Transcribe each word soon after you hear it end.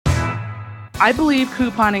I believe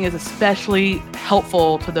couponing is especially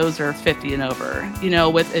helpful to those that are 50 and over.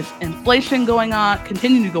 With inflation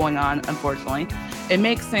continuing going on, unfortunately, it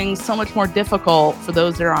makes things so much more difficult for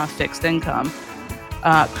those that are on fixed income.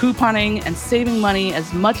 Couponing and saving money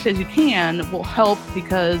as much as you can will help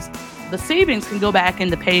because the savings can go back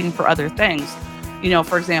into paying for other things.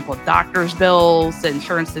 For example, doctor's bills that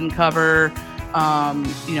insurance didn't cover,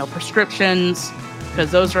 prescriptions,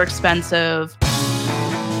 because those are expensive.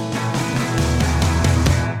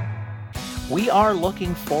 We are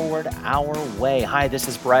looking forward our way. Hi, this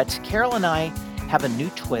is Brett. Carol and I have a new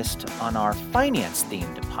twist on our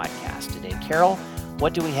finance-themed podcast today. Carol,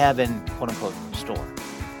 what do we have in quote-unquote store?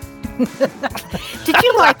 Did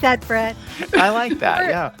you like that, Brett? I like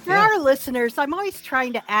that, For our listeners, I'm always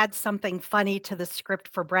trying to add something funny to the script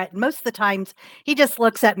for Brett. And most of the times, he just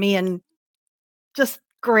looks at me and just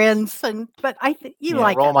grins. But I think you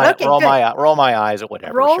like roll it. Roll my eyes or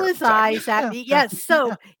whatever. Roll his eyes at me. Yes.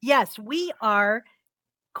 So, yes, we are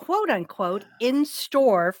quote unquote in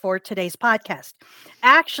store for today's podcast.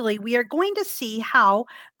 Actually, we are going to see how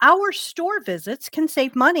our store visits can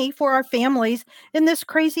save money for our families in this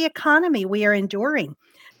crazy economy we are enduring.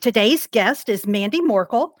 Today's guest is Mandy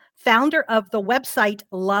Morkel, founder of the website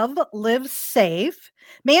Love Live Save.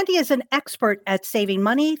 Mandy is an expert at saving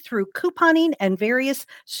money through couponing and various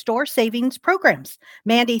store savings programs.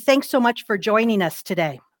 Mandy, thanks so much for joining us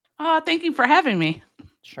today. Thank you for having me.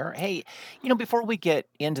 Sure. Hey, before we get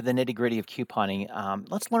into the nitty-gritty of couponing,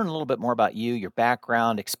 let's learn a little bit more about you, your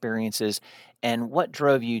background, experiences, and what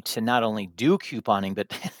drove you to not only do couponing, but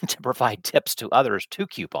to provide tips to others to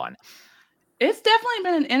coupon. It's definitely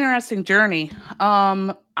been an interesting journey.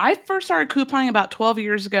 I first started couponing about 12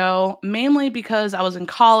 years ago, mainly because I was in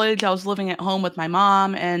college. I was living at home with my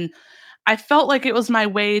mom, and I felt like it was my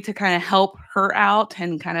way to kind of help her out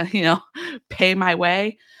and kind of, pay my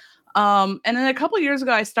way. And then a couple of years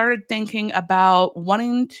ago, I started thinking about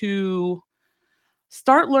wanting to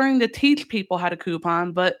start learning to teach people how to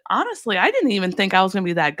coupon. But honestly, I didn't even think I was going to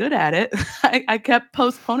be that good at it. I kept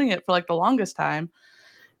postponing it for like the longest time.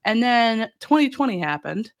 And then 2020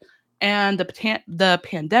 happened and the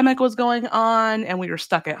pandemic was going on and we were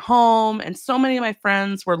stuck at home and so many of my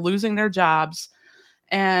friends were losing their jobs.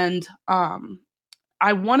 And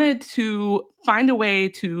I wanted to find a way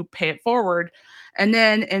to pay it forward. And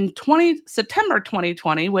then in September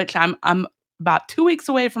 2020, which I'm about 2 weeks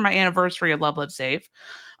away from my anniversary of Love Live Save,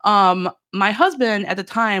 my husband at the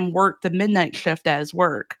time worked the midnight shift at his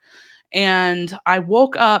work. And I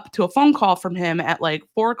woke up to a phone call from him at like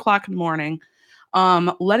 4:00 in the morning,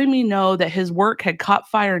 letting me know that his work had caught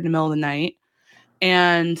fire in the middle of the night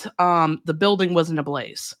and the building was in a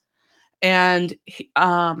blaze. And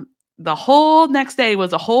the whole next day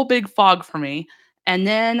was a whole big fog for me. And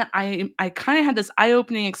then I kind of had this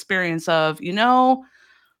eye-opening experience of,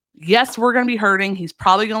 yes, we're going to be hurting. He's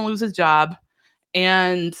probably going to lose his job.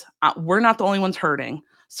 And we're not the only ones hurting.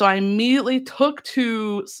 So I immediately took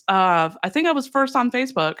to, I think I was first on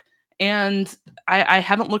Facebook. And I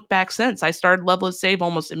haven't looked back since. I started Love Live Save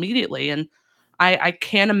almost immediately. And I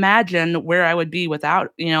can't imagine where I would be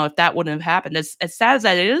without, if that wouldn't have happened. As sad as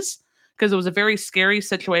that is, because it was a very scary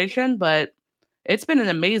situation, but it's been an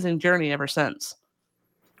amazing journey ever since.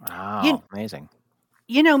 Wow, amazing.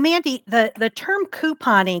 Mandy, the term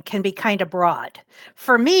couponing can be kind of broad.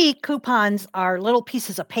 For me, coupons are little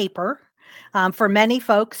pieces of paper. For many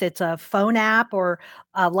folks, it's a phone app or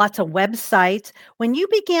lots of websites. When you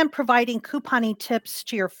began providing couponing tips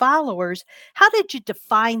to your followers, how did you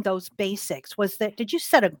define those basics? Did you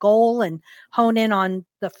set a goal and hone in on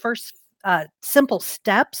the first simple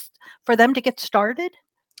steps for them to get started?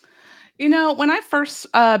 When I first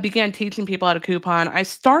began teaching people how to coupon, I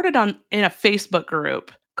started in a Facebook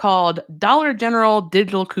group called Dollar General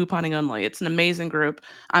Digital Couponing Only. It's an amazing group.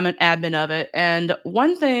 I'm an admin of it. And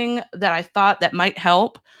one thing that I thought that might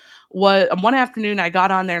help was one afternoon I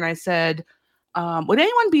got on there and I said, would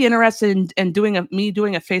anyone be interested in doing a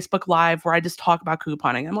Facebook Live where I just talk about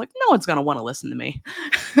couponing? I'm like, no one's going to want to listen to me.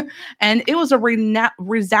 And it was a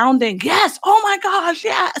resounding, yes, oh my gosh,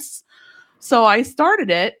 yes. So I started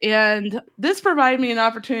it, and this provided me an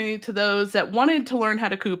opportunity to those that wanted to learn how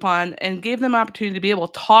to coupon and gave them opportunity to be able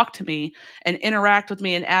to talk to me and interact with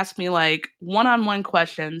me and ask me like one-on-one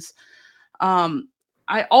questions.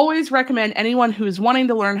 I always recommend anyone who is wanting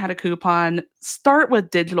to learn how to coupon, start with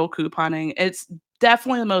digital couponing. It's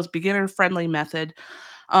definitely the most beginner-friendly method.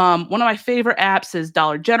 One of my favorite apps is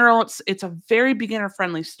Dollar General. It's a very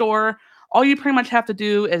beginner-friendly store. All you pretty much have to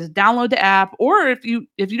do is download the app, or if you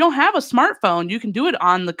don't have a smartphone, you can do it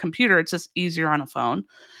on the computer. It's just easier on a phone.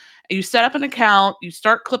 You set up an account, you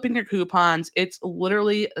start clipping your coupons. It's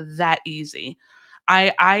literally that easy.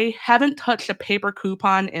 I haven't touched a paper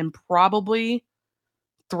coupon in probably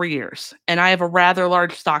 3 years, and I have a rather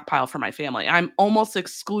large stockpile for my family. I'm almost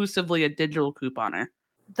exclusively a digital couponer.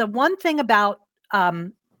 The one thing about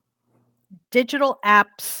digital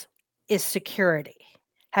apps is security.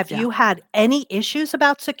 Have you had any issues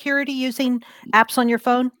about security using apps on your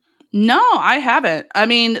phone? No, I haven't. I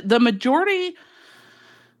mean, the majority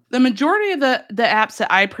of the apps that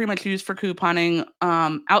I pretty much use for couponing,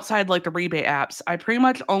 outside like the rebate apps, I pretty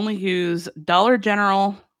much only use Dollar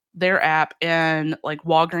General, their app, and like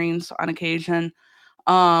Walgreens on occasion.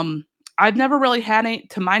 I've never really had any,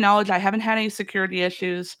 to my knowledge, I haven't had any security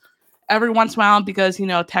issues. Every once in a while, because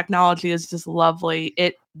technology is just lovely,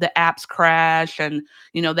 the apps crash and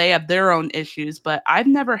they have their own issues, but I've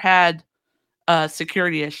never had a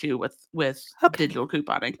security issue with digital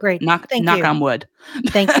couponing. Great. Knock you. on wood.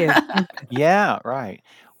 Thank you. Yeah, right.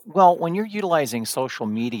 Well, when you're utilizing social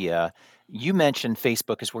media, you mentioned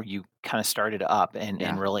Facebook is where you kind of started up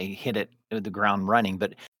and really hit it the ground running.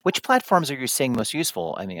 But which platforms are you seeing most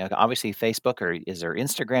useful? I mean, obviously Facebook, or is there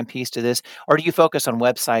Instagram piece to this? Or do you focus on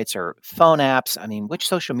websites or phone apps? I mean, which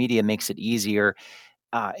social media makes it easier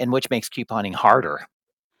and which makes couponing harder?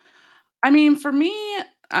 I mean, for me,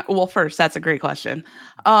 well, first, that's a great question.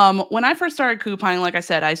 When I first started couponing, like I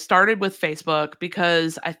said, I started with Facebook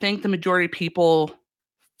because I think the majority of people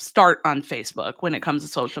start on Facebook when it comes to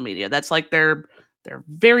social media. That's like their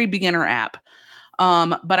very beginner app.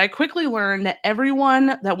 But I quickly learned that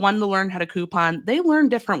everyone that wanted to learn how to coupon, they learn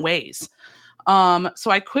different ways.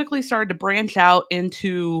 So I quickly started to branch out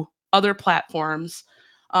into other platforms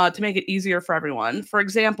to make it easier for everyone. For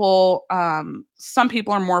example, some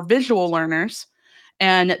people are more visual learners,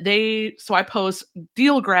 and so I post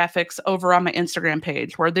deal graphics over on my Instagram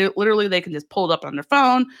page where they can just pull it up on their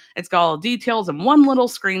phone. It's got all the details in one little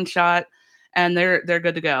screenshot, and they're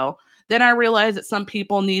good to go. Then I realized that some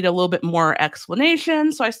people need a little bit more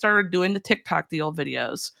explanation, so I started doing the TikTok deal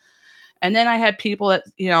videos. And then I had people that,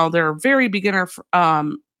 they're very beginner,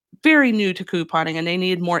 very new to couponing, and they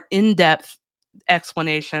need more in-depth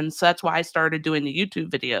explanation. So that's why I started doing the YouTube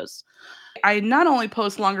videos. I not only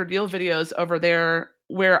post longer deal videos over there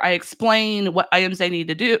where I explain what items they need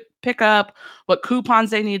to pick up, what coupons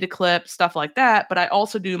they need to clip, stuff like that, but I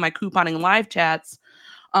also do my couponing live chats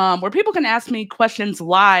where people can ask me questions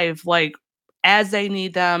live, like as they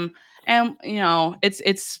need them. And,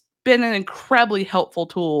 it's been an incredibly helpful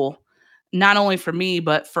tool, not only for me,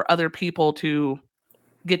 but for other people to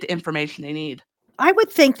get the information they need. I would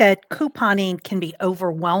think that couponing can be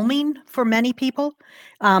overwhelming for many people.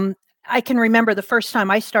 I can remember the first time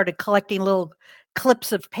I started collecting little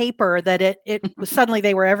clips of paper that it was suddenly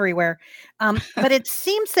they were everywhere. But it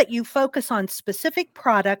seems that you focus on specific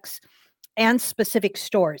products and specific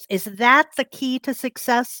stores. Is that the key to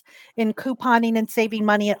success in couponing and saving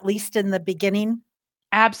money, at least in the beginning?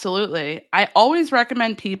 Absolutely. I always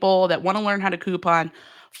recommend people that want to learn how to coupon,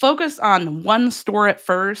 focus on one store at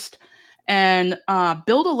first and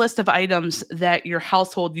build a list of items that your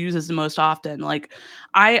household uses the most often. Like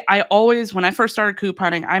I always, when I first started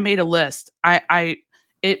couponing, I made a list.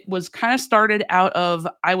 It was kind of started out of,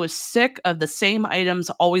 I was sick of the same items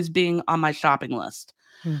always being on my shopping list.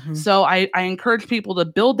 Mm-hmm. So I encourage people to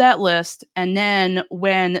build that list. And then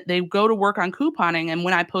when they go to work on couponing and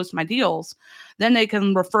when I post my deals, then they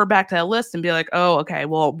can refer back to that list and be like, oh, okay,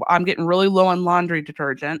 well, I'm getting really low on laundry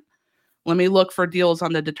detergent. Let me look for deals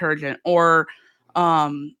on the detergent, or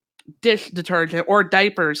dish detergent, or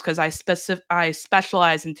diapers, because I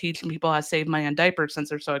specialize in teaching people how to save money on diapers since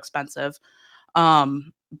they're so expensive.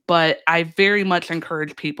 But I very much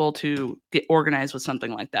encourage people to get organized with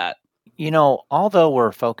something like that. Although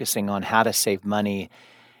we're focusing on how to save money,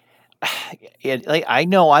 I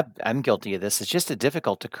know I'm guilty of this. It's just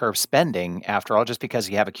difficult to curb spending. After all, just because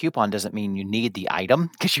you have a coupon doesn't mean you need the item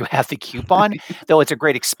because you have the coupon. Though it's a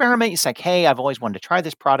great experiment. It's like, hey, I've always wanted to try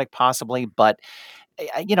this product possibly, but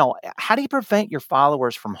how do you prevent your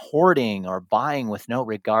followers from hoarding or buying with no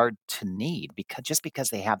regard to need because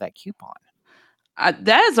they have that coupon?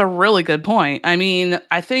 That is a really good point. I mean,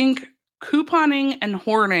 I think couponing and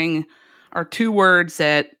hoarding are two words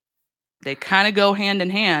that they kind of go hand in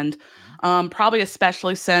hand. Probably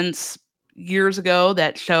especially since years ago,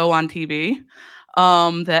 that show on TV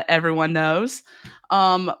that everyone knows.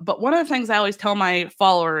 But one of the things I always tell my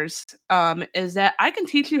followers is that I can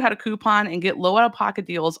teach you how to coupon and get low out-of-pocket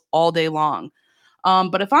deals all day long.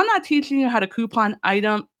 But if I'm not teaching you how to coupon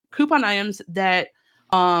items that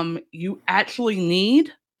you actually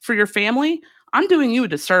need for your family, I'm doing you a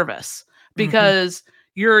disservice, because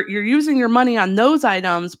you're using your money on those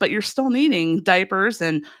items, but you're still needing diapers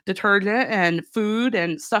and detergent and food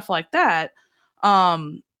and stuff like that.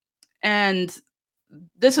 And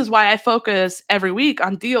this is why I focus every week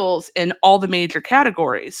on deals in all the major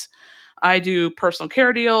categories. I do personal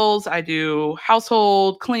care deals, I do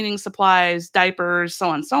household cleaning supplies, diapers, so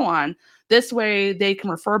on and so on. This way they can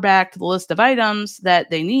refer back to the list of items that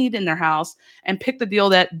they need in their house and pick the deal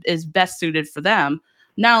that is best suited for them.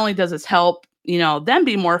 Not only does this help, them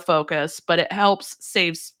be more focused, but it helps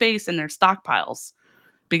save space in their stockpiles.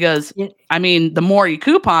 Because, the more you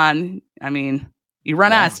coupon, you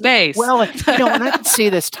run out of space. Well, and I can see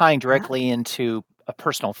this tying directly into a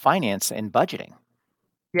personal finance and budgeting.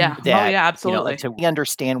 Yeah. Absolutely. To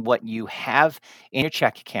understand what you have in your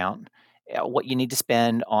check account, what you need to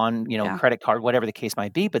spend on, credit card, whatever the case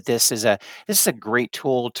might be. But this is a great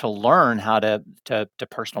tool to learn how to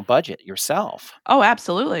personal budget yourself. Oh,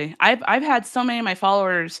 absolutely. I've had so many of my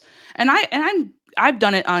followers, and I've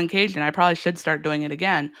done it on occasion. I probably should start doing it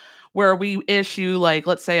again, where we issue, like,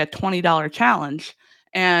 let's say a $20 challenge,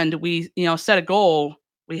 and we, set a goal.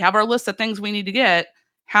 We have our list of things we need to get.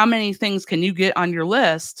 How many things can you get on your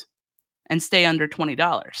list and stay under $20?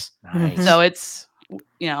 Nice. So it's,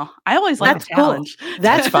 I always like a challenge. Cool.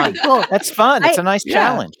 That's fun. Cool. That's fun. It's a nice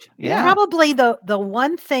challenge. Yeah. Probably the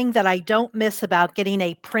one thing that I don't miss about getting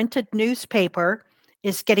a printed newspaper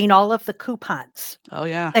is getting all of the coupons. Oh,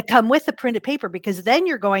 yeah. That come with the printed paper, because then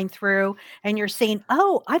you're going through and you're seeing,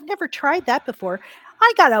 oh, I've never tried that before.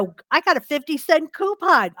 I got a 50-cent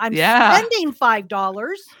coupon. I'm spending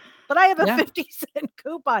 $5, but I have a 50-cent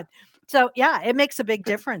coupon. So it makes a big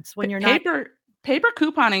difference when you're Paper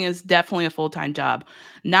couponing is definitely a full-time job.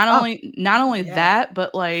 Not only that,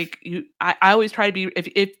 but like I always try to be,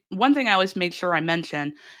 if one thing I always make sure I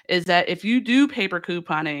mention is that if you do paper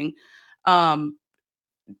couponing,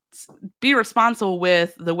 be responsible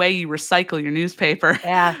with the way you recycle your newspaper.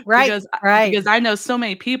 Yeah, right. Because I know so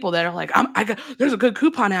many people that are like, there's a good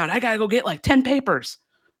coupon out. I gotta go get like 10 papers.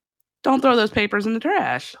 Don't throw those papers in the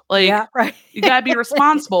trash. Like, you gotta be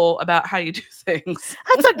responsible about how you do things.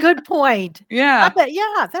 That's a good point. Yeah.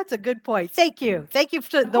 That's a good point. Thank you. Thank you.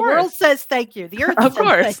 The world says thank you. The earth of says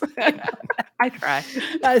course. Thank you. I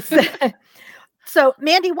try. So,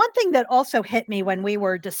 Mandy, one thing that also hit me when we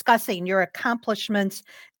were discussing your accomplishments,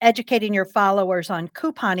 educating your followers on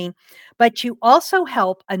couponing, but you also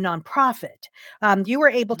help a nonprofit. You were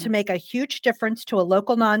able to make a huge difference to a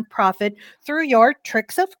local nonprofit through your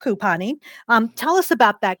tricks of couponing. Tell us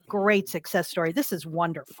about that great success story. This is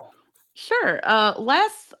wonderful. Sure.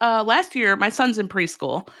 Last year, my son's in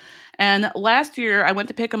preschool. And last year, I went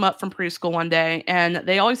to pick him up from preschool one day, and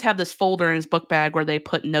they always have this folder in his book bag where they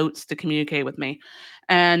put notes to communicate with me.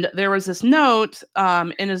 And there was this note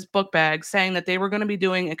in his book bag saying that they were going to be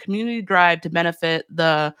doing a community drive to benefit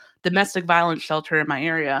the domestic violence shelter in my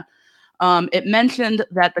area. It mentioned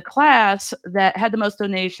that the class that had the most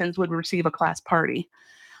donations would receive a class party.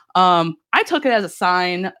 I took it as a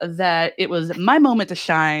sign that it was my moment to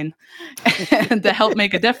shine and to help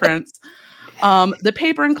make a difference. The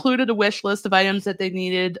paper included a wish list of items that they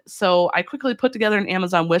needed, so I quickly put together an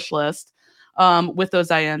Amazon wish list with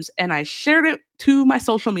those items, and I shared it to my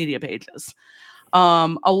social media pages,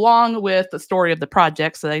 along with the story of the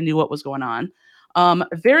project, so they knew what was going on.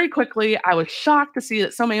 Very quickly, I was shocked to see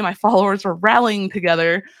that so many of my followers were rallying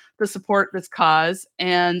together to support this cause,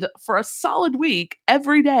 and for a solid week,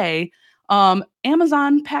 every day,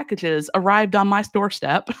 Amazon packages arrived on my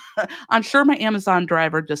doorstep. I'm sure my Amazon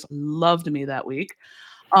driver just loved me that week.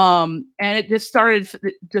 And it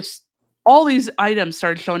just all these items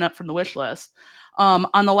started showing up from the wish list.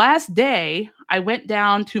 On the last day, I went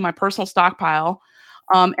down to my personal stockpile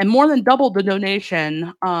and more than doubled the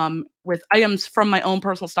donation with items from my own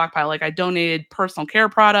personal stockpile. Like, I donated personal care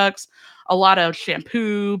products, a lot of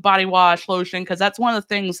shampoo, body wash, lotion, because that's one of the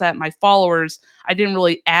things that my followers, I didn't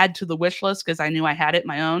really add to the wish list because I knew I had it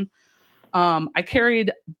my own. I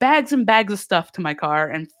carried bags and bags of stuff to my car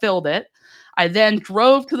and filled it. I then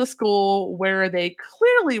drove to the school where they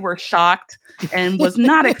clearly were shocked and was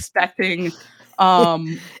not expecting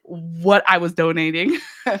what I was donating.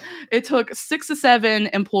 It took 6 to 7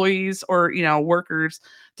 employees or, workers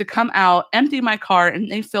to come out, empty my car, and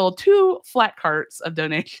they filled 2 flat carts of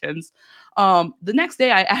donations. The next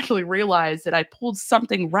day, I actually realized that I pulled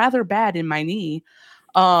something rather bad in my knee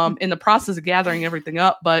in the process of gathering everything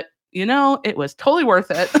up. But, it was totally worth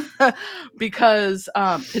it because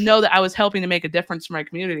to know that I was helping to make a difference for my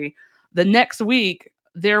community. The next week,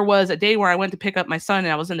 there was a day where I went to pick up my son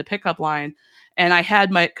and I was in the pickup line, and I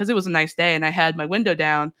had because it was a nice day, and I had my window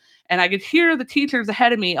down, and I could hear the teachers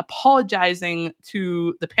ahead of me apologizing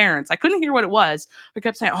to the parents. I couldn't hear what it was. They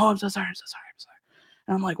kept saying, "Oh, I'm so sorry. I'm so sorry. I'm sorry."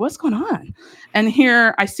 And I'm like, what's going on? And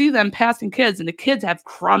here I see them passing kids, and the kids have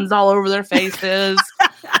crumbs all over their faces.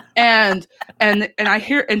 and I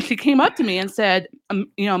hear, and she came up to me and said,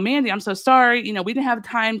 Mandy, I'm so sorry. We didn't have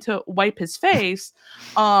time to wipe his face.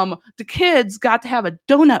 The kids got to have a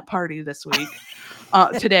donut party this week,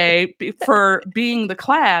 today, for being the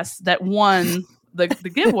class that won the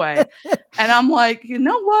giveaway. And I'm like, you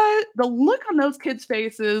know what? The look on those kids'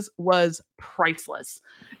 faces was priceless.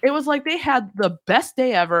 It was like they had the best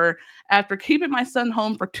day ever after keeping my son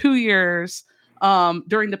home for 2 years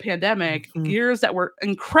during the pandemic, years that were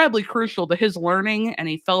incredibly crucial to his learning, and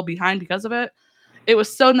he fell behind because of it. It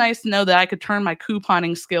was so nice to know that I could turn my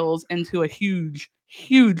couponing skills into a huge,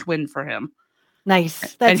 huge win for him.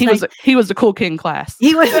 Nice. And he was the cool kid in class.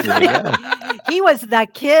 He was he was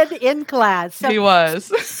that kid in class. So, he was.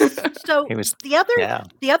 So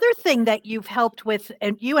the other thing that you've helped with,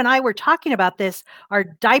 and you and I were talking about this, are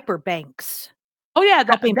diaper banks. Oh yeah,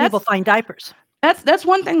 helping people find diapers. That's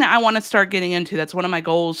one thing that I want to start getting into. That's one of my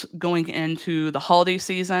goals going into the holiday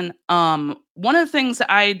season. One of the things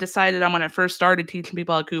that I decided on when I first started teaching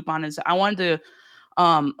people how to coupon is I wanted to,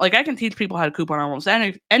 I can teach people how to coupon almost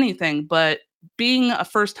anything, but being a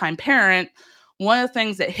first-time parent, one of the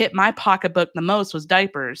things that hit my pocketbook the most was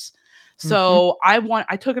diapers. So I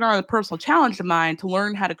took it on a personal challenge of mine to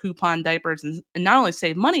learn how to coupon diapers and not only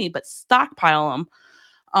save money, but stockpile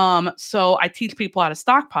them. So I teach people how to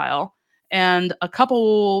stockpile. And about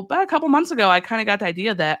a couple months ago, I kind of got the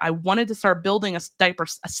idea that I wanted to start building a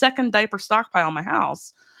second diaper stockpile in my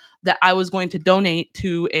house that I was going to donate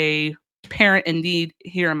to a parent in need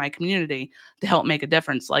here in my community to help make a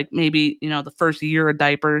difference. Like maybe, the first year of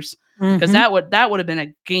diapers, because that would have been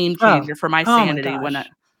a game changer for my sanity when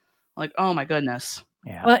oh my goodness.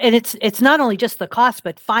 Yeah. Well, and it's not only just the cost,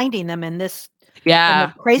 but finding them in this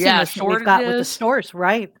the craziness that we've got with the stores,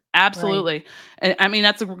 right? Absolutely. Right. And I mean,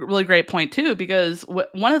 that's a really great point too, because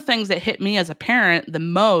one of the things that hit me as a parent the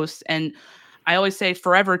most, and I always say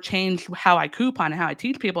forever changed how I coupon and how I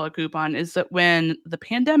teach people to coupon, is that when the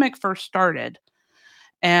pandemic first started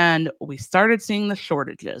and we started seeing the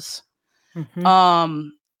shortages,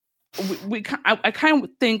 I kind of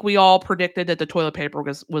think we all predicted that the toilet paper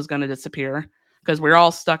was going to disappear because we're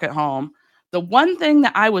all stuck at home. The one thing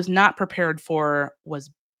that I was not prepared for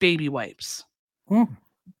was baby wipes.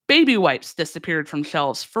 Baby wipes disappeared from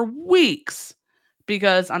shelves for weeks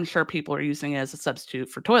because I'm sure people are using it as a substitute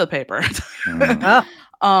for toilet paper.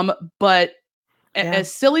 But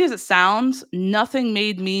as silly as it sounds, nothing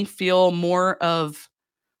made me feel more of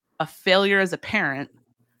a failure as a parent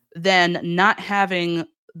than not having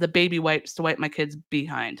the baby wipes to wipe my kids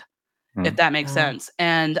behind, if that makes sense.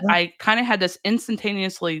 And I kind of had this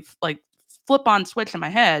instantaneously flip on switch in my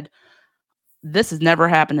head. This is never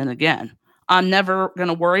happening again. I'm never going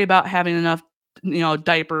to worry about having enough,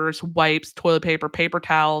 diapers, wipes, toilet paper, paper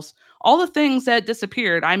towels, all the things that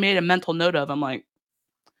disappeared. I made a mental note of. I'm like,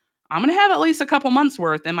 I'm going to have at least a couple months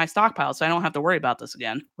worth in my stockpile, so I don't have to worry about this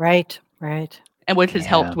again. Right. And which has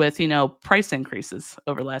helped with, price increases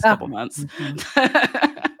over the last couple months.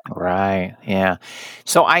 Right. Yeah.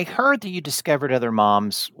 So I heard that you discovered other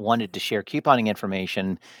moms wanted to share couponing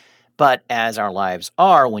information, but as our lives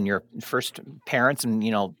are, when you're first parents and,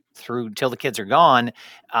 through till the kids are gone,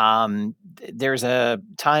 there's a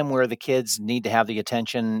time where the kids need to have the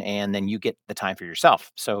attention, and then you get the time for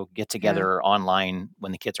yourself. So get together online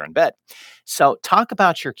when the kids are in bed. So talk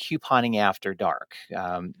about your couponing after dark.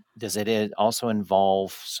 Does it also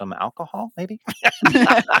involve some alcohol, maybe?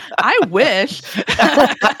 I wish.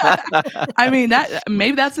 I mean,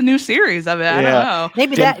 maybe that's a new series of it. I don't know.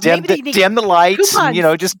 Maybe dim the lights. Coupons,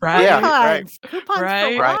 and, just coupons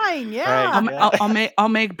right. for wine. Yeah, right. I'll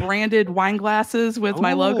make branded wine glasses with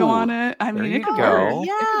my logo on it. I mean, it could go. Work.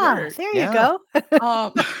 Yeah, there you go.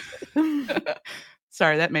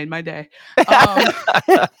 Sorry, that made my day. So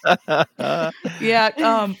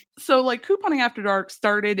couponing after dark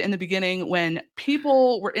started in the beginning when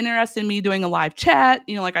people were interested in me doing a live chat,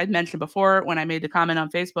 like I'd mentioned before when I made the comment on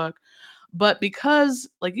Facebook. But because,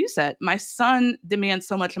 like you said, my son demands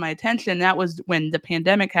so much of my attention, that was when the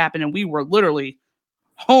pandemic happened and we were literally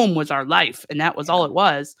home was our life, and that was all it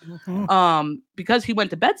was. Because he went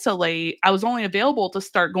to bed so late, I was only available to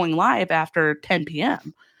start going live after 10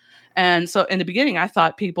 p.m. And so in the beginning, I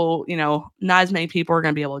thought people, not as many people are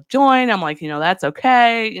going to be able to join. I'm like, that's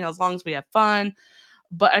okay, as long as we have fun.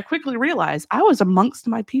 but I quickly realized I was amongst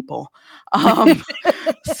my people. Um,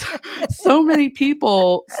 so many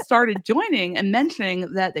people started joining and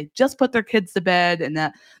mentioning that they just put their kids to bed and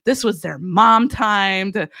that this was their mom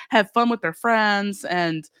time to have fun with their friends.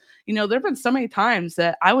 And, there have been so many times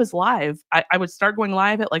that I was live. I would start going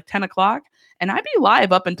live at like 10 o'clock and I'd be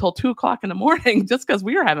live up until 2 o'clock in the morning just because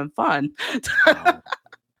we were having fun. Wow.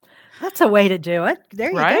 That's a way to do it.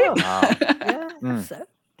 There you Right? go. Wow. Yeah. Mm.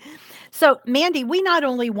 So, Mandy, we not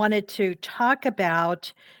only wanted to talk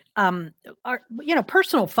about our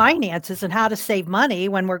personal finances and how to save money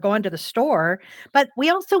when we're going to the store, but we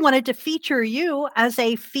also wanted to feature you as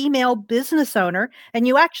a female business owner, and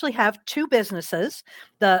you actually have two businesses: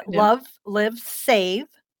 the I do. Love, Live, Save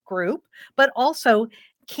group, but also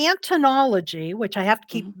Cantonology, which I have to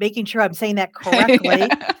keep making sure I'm saying that correctly.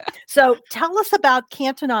 So tell us about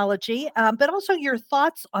Cantonology, but also your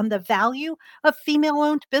thoughts on the value of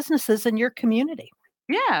female-owned businesses in your community.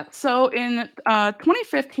 Yeah. So in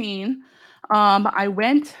 2015, I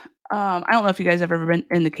went. I don't know if you guys have ever been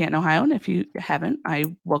into Canton, Ohio, and if you haven't, I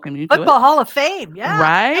welcome you to it. Football Hall of Fame, yeah,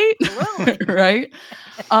 Right, absolutely. right.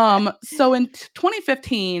 So in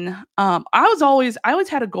 2015, I always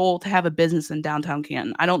had a goal to have a business in downtown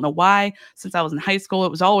Canton. I don't know why. Since I was in high school,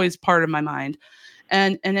 it was always part of my mind.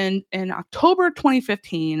 And in October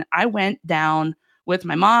 2015, I went down with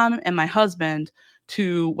my mom and my husband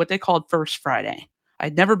to what they called First Friday.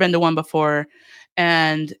 I'd never been to one before,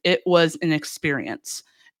 and it was an experience.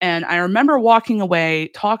 And I remember walking away,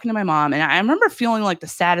 talking to my mom, and I remember feeling like the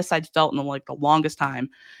saddest I'd felt in the longest time.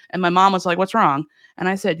 And my mom was like, "What's wrong?" And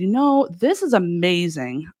I said, "This is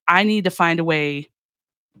amazing. I need to find a way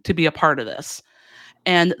to be a part of this."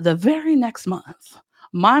 And the very next month,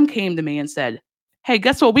 mom came to me and said, "Hey,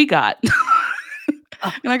 guess what we got?"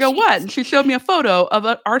 Oh, And I go, geez. "What?" And she showed me a photo of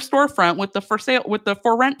our storefront with the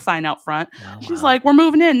for rent sign out front. Oh, She's wow. like, "We're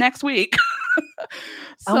moving in next week."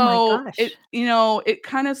 Oh my So gosh. it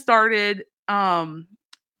kind of started,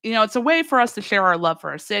 it's a way for us to share our love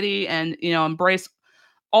for our city and, embrace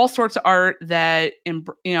all sorts of art that, kind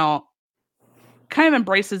of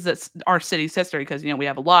embraces our city's history because, we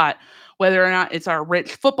have a lot, whether or not it's our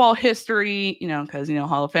rich football history, because,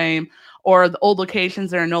 Hall of Fame, or the old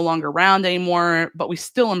locations that are no longer around anymore, but we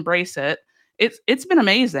still embrace it. It's been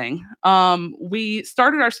amazing. We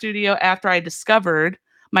started our studio after I discovered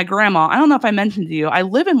my grandma. I don't know if I mentioned to you, I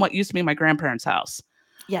live in what used to be my grandparents' house.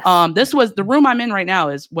 Yes. This was the room I'm in right now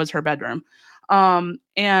was her bedroom.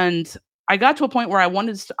 And I got to a point where I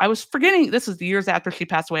was forgetting, this is the years after she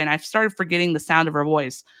passed away, and I started forgetting the sound of her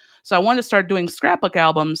voice. So I wanted to start doing scrapbook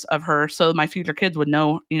albums of her so my future kids would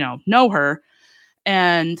know her.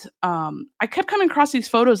 And I kept coming across these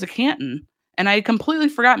photos of Canton, and I had completely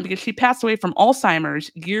forgotten because she passed away from Alzheimer's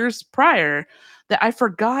years prior, that I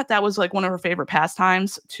forgot that was like one of her favorite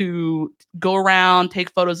pastimes, to go around, take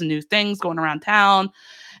photos of new things going around town.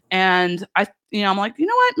 And I'm like, you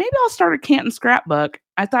know what? Maybe I'll start a Canton scrapbook.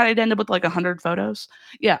 I thought I'd end up with like 100 photos.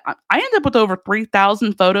 Yeah, I ended up with over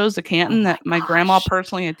 3,000 photos of Canton that my grandma gosh.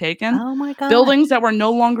 personally had taken. Oh my God. Buildings that were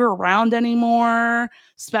no longer around anymore,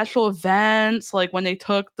 special events, like when they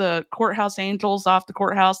took the courthouse angels off the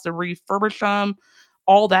courthouse to refurbish them,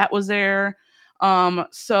 all that was there.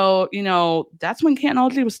 So, that's when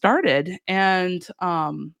Cantonology was started. And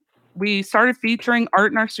we started featuring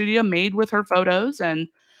art in our studio made with her photos. And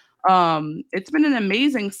it's been an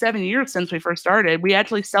amazing 7 years since we first started. We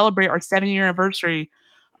actually celebrate our 7-year anniversary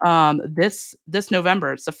this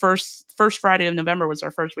November. It's the first Friday of November was our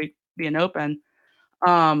first week being open.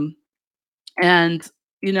 And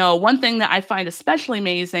one thing that I find especially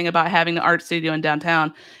amazing about having the art studio in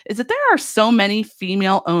downtown is that there are so many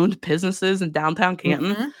female-owned businesses in downtown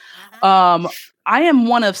Canton. Mhm. I am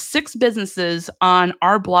one of 6 businesses on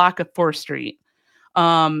our block of 4th Street.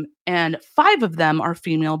 And 5 of them are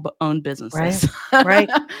female-owned businesses. Right.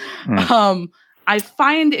 I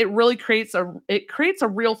find it really creates a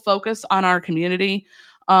real focus on our community.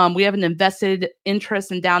 We have an invested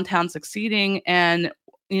interest in downtown succeeding, and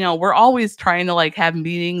we're always trying to like have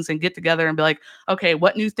meetings and get together and be like, okay,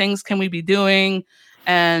 what new things can we be doing?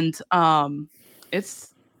 And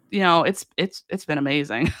it's been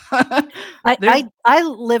amazing. I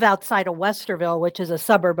live outside of Westerville, which is a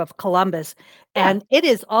suburb of Columbus, and it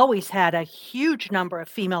has always had a huge number of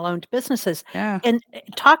female-owned businesses. Yeah. And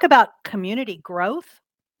talk about community growth.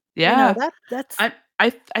 Yeah. That's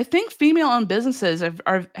I think female-owned businesses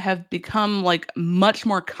have become like much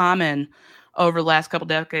more common over the last couple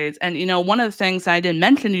decades. And one of the things I didn't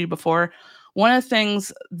mention to you before, one of the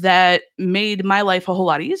things that made my life a whole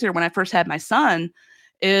lot easier when I first had my son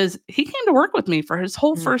is he came to work with me for his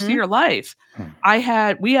whole first Mhm. year of life.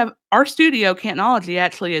 We have our studio, Cantonology,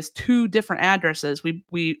 actually is 2 different addresses.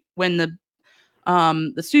 When the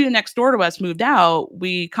studio next door to us moved out,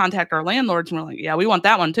 we contacted our landlords and we're like, yeah, we want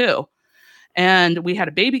that one too. And we had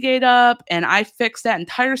a baby gate up, and I fixed that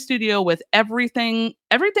entire studio with everything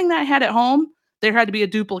that I had at home. There had to be a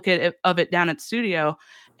duplicate of it down at the studio,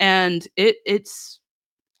 and it's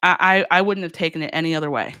I wouldn't have taken it any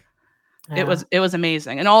other way. It was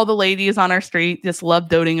amazing, and all the ladies on our street just loved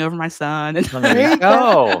doting over my son. And Well, there you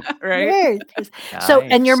go. right? So,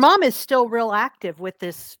 and your Nice. mom is still real active with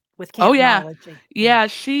Oh yeah, Cantonology. yeah.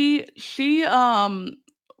 She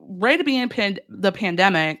right at the beginning of the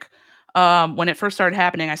pandemic, when it first started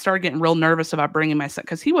happening, I started getting real nervous about bringing my son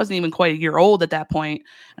because he wasn't even quite a year old at that point.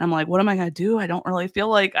 And I'm like, what am I gonna do? I don't really feel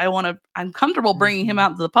like I'm comfortable bringing him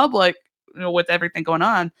out to the public, with everything going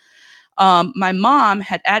on. My mom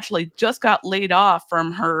had actually just got laid off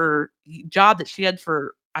from her job that she had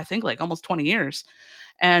for, I think, like almost 20 years.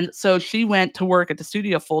 And so she went to work at the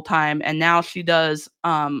studio full time. And now she has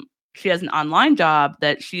an online job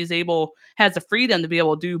that has the freedom to be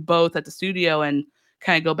able to do both at the studio and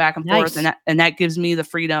kind of go back and forth. Nice. And that gives me the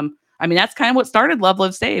freedom. I mean, that's kind of what started Love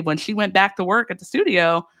Live Save. When she went back to work at the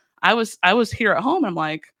studio, I was here at home. And I'm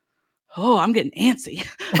like, oh, I'm getting antsy.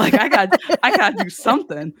 Like I got to do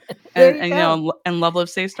something. There And you go. and Love Live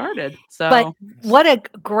Save started. But So what a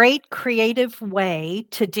great creative way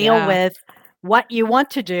to deal Yeah. with what you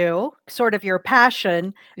want to do, sort of your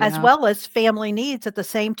passion, as Yeah. well as family needs at the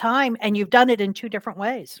same time. And you've done it in 2 different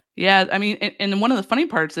ways. Yeah, I mean, and one of the funny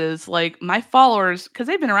parts is like my followers, because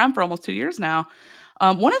they've been around for almost 2 years now.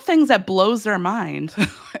 One of the things that blows their mind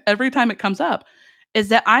every time it comes up is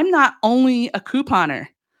that I'm not only a couponer.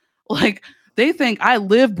 Like they think I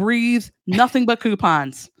live, breathe nothing but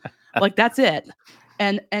coupons. Like that's it.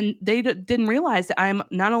 And they didn't realize that I'm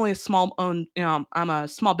not only I'm a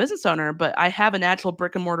small business owner, but I have an actual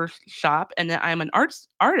brick and mortar shop, and that I'm an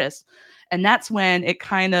artist. And that's when I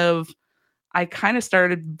kind of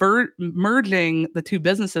started merging the 2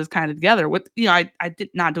 businesses kind of together with, I did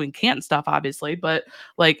not doing Canton stuff, obviously, but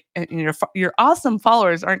like, your awesome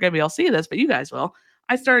followers aren't going to be able to see this, but you guys will.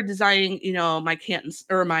 I started designing, my Cantons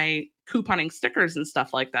or my couponing stickers and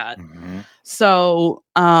stuff like that. Mhm. So,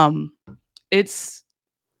 it's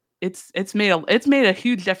made a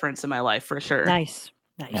huge difference in my life for sure. Nice.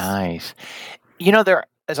 Nice.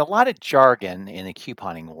 There's a lot of jargon in the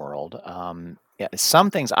couponing world. Yeah,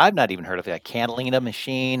 some things I've not even heard of, like Catalina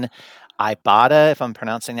machine, Ibotta, if I'm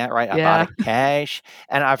pronouncing that right, Yeah. Ibotta Cash,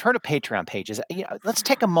 and I've heard of Patreon pages. Let's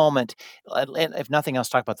take a moment, and if nothing else,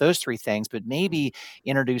 talk about those 3 things, but maybe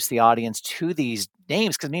introduce the audience to these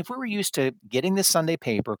names. Because if we were used to getting the Sunday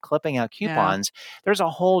paper, clipping out Yeah. coupons, there's a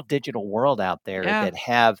whole digital world out there Yeah. that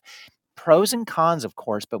have pros and cons, of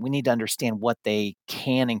course, but we need to understand what they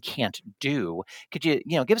can and can't do. Could you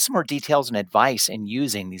give us some more details and advice in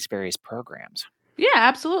using these various programs? Yeah,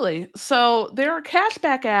 absolutely. So there are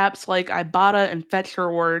cashback apps like Ibotta and Fetch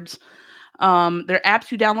Rewards. They're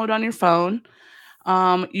apps you download on your phone.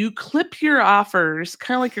 You clip your offers,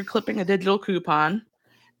 kind of like you're clipping a digital coupon,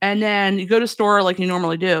 and then you go to store like you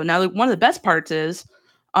normally do. Now, one of the best parts is,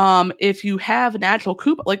 if you have an actual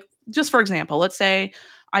coupon, like just for example, let's say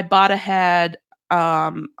Ibotta had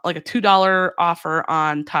like a $2 offer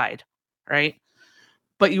on Tide, right?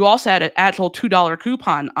 But you also had an actual $2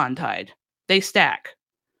 coupon on Tide. They stack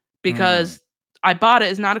because Ibotta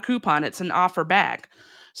is not a coupon, it's an offer back.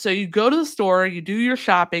 So you go to the store, you do your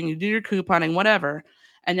shopping, you do your couponing, whatever.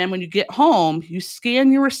 And then when you get home, you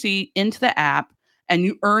scan your receipt into the app and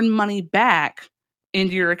you earn money back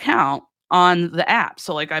into your account on the app.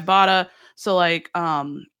 So like Ibotta,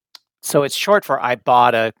 So it's short for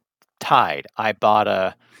Ibotta Tide,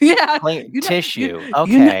 Ibotta yeah, clean you know, tissue. you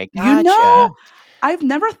Okay, know, gotcha. I've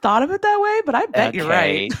never thought of it that way, but I bet you're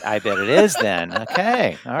right. Okay, I bet it is then.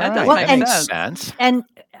 Okay, all That does right, make that makes sense. sense. And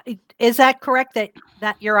is that correct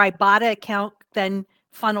that your Ibotta account then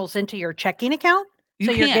funnels into your checking account?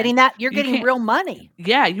 So you're getting can. real money.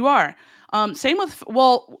 Yeah, you are. Same with,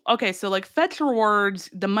 okay, so like Fetch Rewards,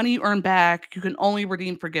 the money you earn back, you can only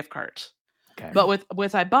redeem for gift cards. Okay. But with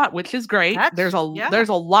Ibotta, which is great, there's a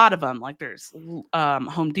lot of them. Like there's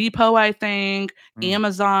Home Depot, I think,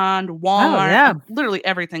 Amazon, Walmart, literally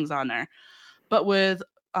everything's on there. But with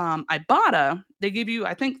Ibotta, they give you,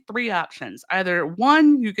 I think, 3 options. Either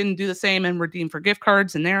one, you can do the same and redeem for gift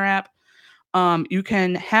cards in their app. You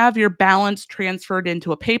can have your balance transferred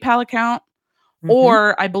into a PayPal account,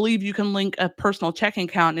 or I believe you can link a personal checking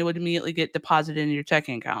account and it would immediately get deposited into your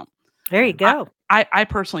checking account. There you go. I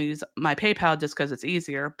personally use my PayPal just because it's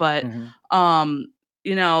easier, but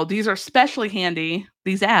these are especially handy.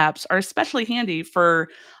 These apps are especially handy for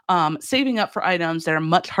saving up for items that are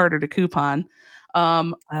much harder to coupon.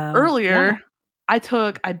 Earlier, yeah.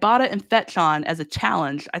 I bought it in Fetchon as a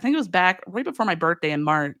challenge. I think it was back right before my birthday in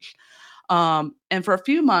March. And for a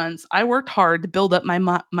few months, I worked hard to build up my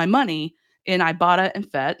money in Ibotta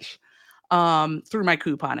and Fetch through my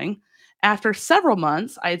couponing. After several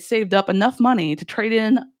months, I had saved up enough money to trade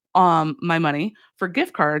in my money for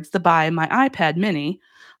gift cards to buy my iPad Mini,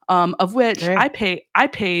 of which Great. I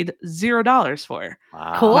paid $0 for.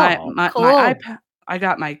 Cool. My Cool. iPad. I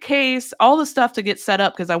got my case, all the stuff to get set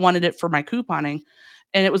up because I wanted it for my couponing,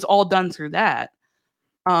 and it was all done through that.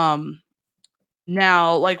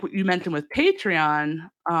 Now, like what you mentioned with Patreon,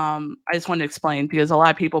 I just wanted to explain because a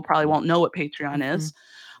lot of people probably won't know what Patreon is.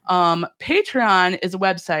 Patreon is a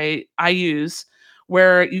website I use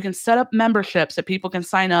where you can set up memberships that people can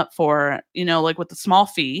sign up for, like with a small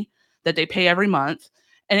fee that they pay every month.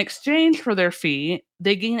 In exchange for their fee,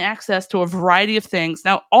 they gain access to a variety of things.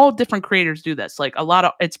 Now, all different creators do this. Like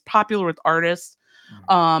it's popular with artists,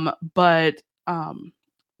 but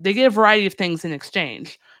they get a variety of things in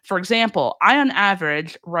exchange. For example, I on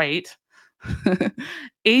average write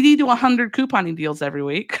 80 to 100 couponing deals every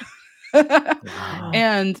week. Wow.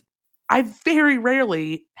 And I very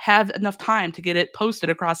rarely have enough time to get it posted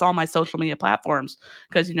across all my social media platforms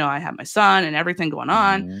because, I have my son and everything going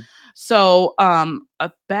on. Mm-hmm. So I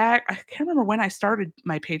can't remember when I started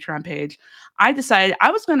my Patreon page. I decided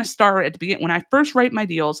I was going to start at the beginning. When I first write my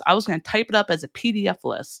deals, I was going to type it up as a PDF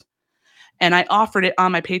list. And I offered it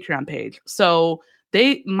on my Patreon page. So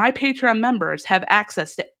my Patreon members have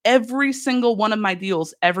access to every single one of my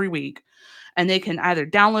deals every week. And they can either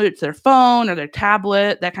download it to their phone or their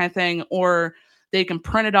tablet, that kind of thing, or they can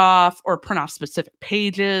print it off or print off specific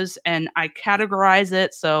pages. And I categorize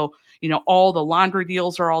it. So, all the laundry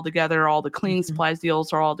deals are all together. All the cleaning supplies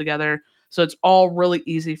deals are all together. So it's all really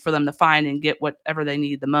easy for them to find and get whatever they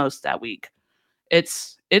need the most that week.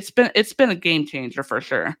 It's been a game changer for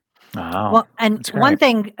sure. Wow. Well, and one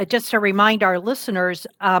thing, just to remind our listeners,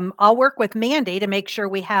 I'll work with Mandy to make sure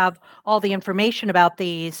we have all the information about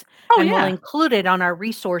these, and we'll include it on our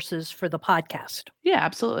resources for the podcast. Yeah,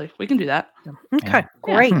 absolutely. We can do that. Okay,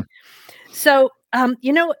 great. So, I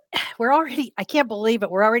can't believe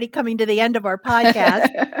it. We're already coming to the end of our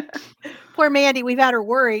podcast. Poor Mandy, we've had her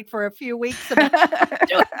worried for a few weeks about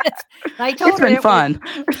doing this. I told her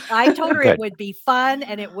it would be fun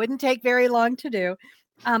and it wouldn't take very long to do.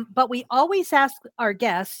 But we always ask our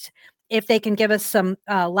guests if they can give us some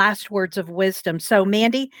last words of wisdom. So,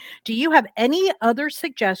 Mandy, do you have any other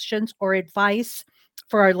suggestions or advice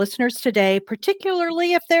for our listeners today,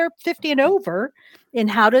 particularly if they're 50 and over, in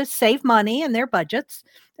how to save money in their budgets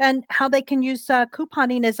and how they can use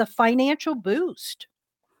couponing as a financial boost?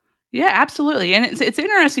 Yeah, absolutely. And it's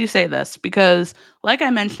interesting you say this because, like I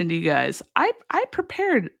mentioned to you guys, I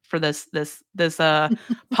prepared for this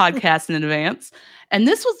podcast in advance, and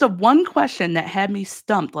this was the one question that had me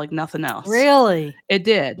stumped like nothing else. Really? It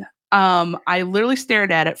did. I literally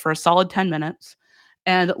stared at it for a solid 10 minutes,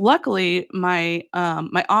 and luckily, my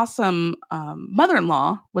awesome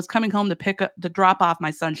mother-in-law was coming home to drop off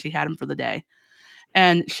my son. She had him for the day,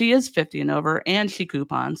 and she is 50 and over, and she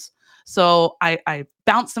coupons. So I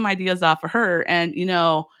bounced some ideas off of her, and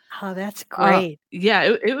oh, that's great.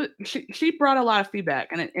 Yeah, she brought a lot of feedback,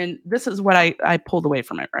 and this is what I pulled away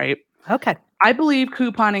from it. Right. Okay. I believe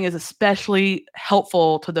couponing is especially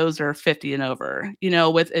helpful to those that are 50 and over.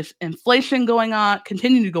 With inflation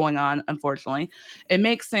continuing going on, unfortunately, it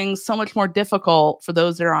makes things so much more difficult for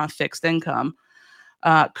those that are on fixed income.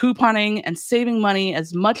 Couponing and saving money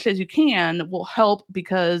as much as you can will help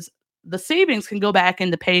because the savings can go back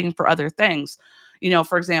into paying for other things.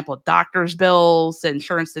 For example, doctor's bills,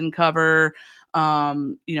 insurance didn't cover,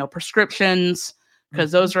 prescriptions,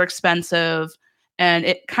 because those are expensive. And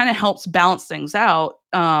it kind of helps balance things out.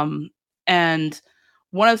 And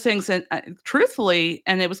one of the things that, truthfully,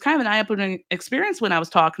 and it was kind of an eye-opening experience when I was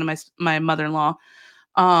talking to my mother-in-law,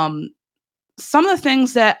 some of the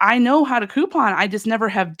things that I know how to coupon, I just never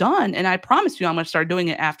have done. And I promise you I'm going to start doing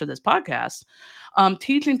it after this podcast.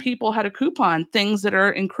 Teaching people how to coupon things that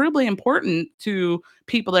are incredibly important to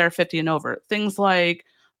people that are 50 and over. Things like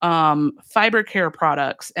fiber care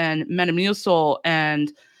products and Metamucil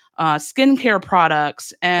and skincare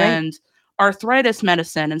products and arthritis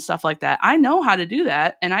medicine and stuff like that. I know how to do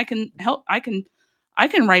that, and I can help. I can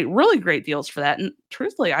write really great deals for that. And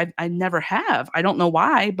truthfully, I never have. I don't know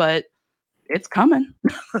why, but it's coming.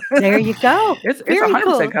 There you go. It's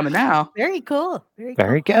 100% coming now. Very cool.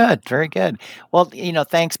 Very good. Very good. Well,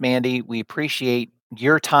 thanks, Mandy. We appreciate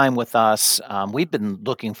your time with us. We've been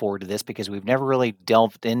looking forward to this because we've never really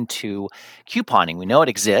delved into couponing. We know it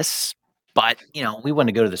exists, but we want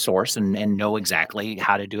to go to the source and know exactly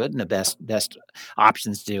how to do it and the best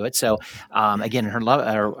options to do it. So again, her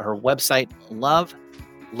website, Love,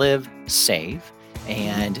 Live, Save.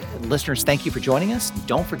 And listeners, thank you for joining us.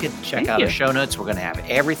 Don't forget to check out our show notes. We're going to have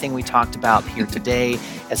everything we talked about here today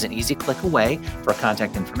as an easy click away for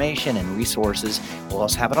contact information and resources. We'll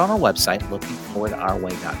also have it on our website,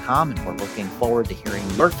 lookingforwardourway.com. And we're looking forward to hearing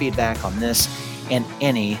your feedback on this and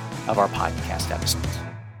any of our podcast episodes.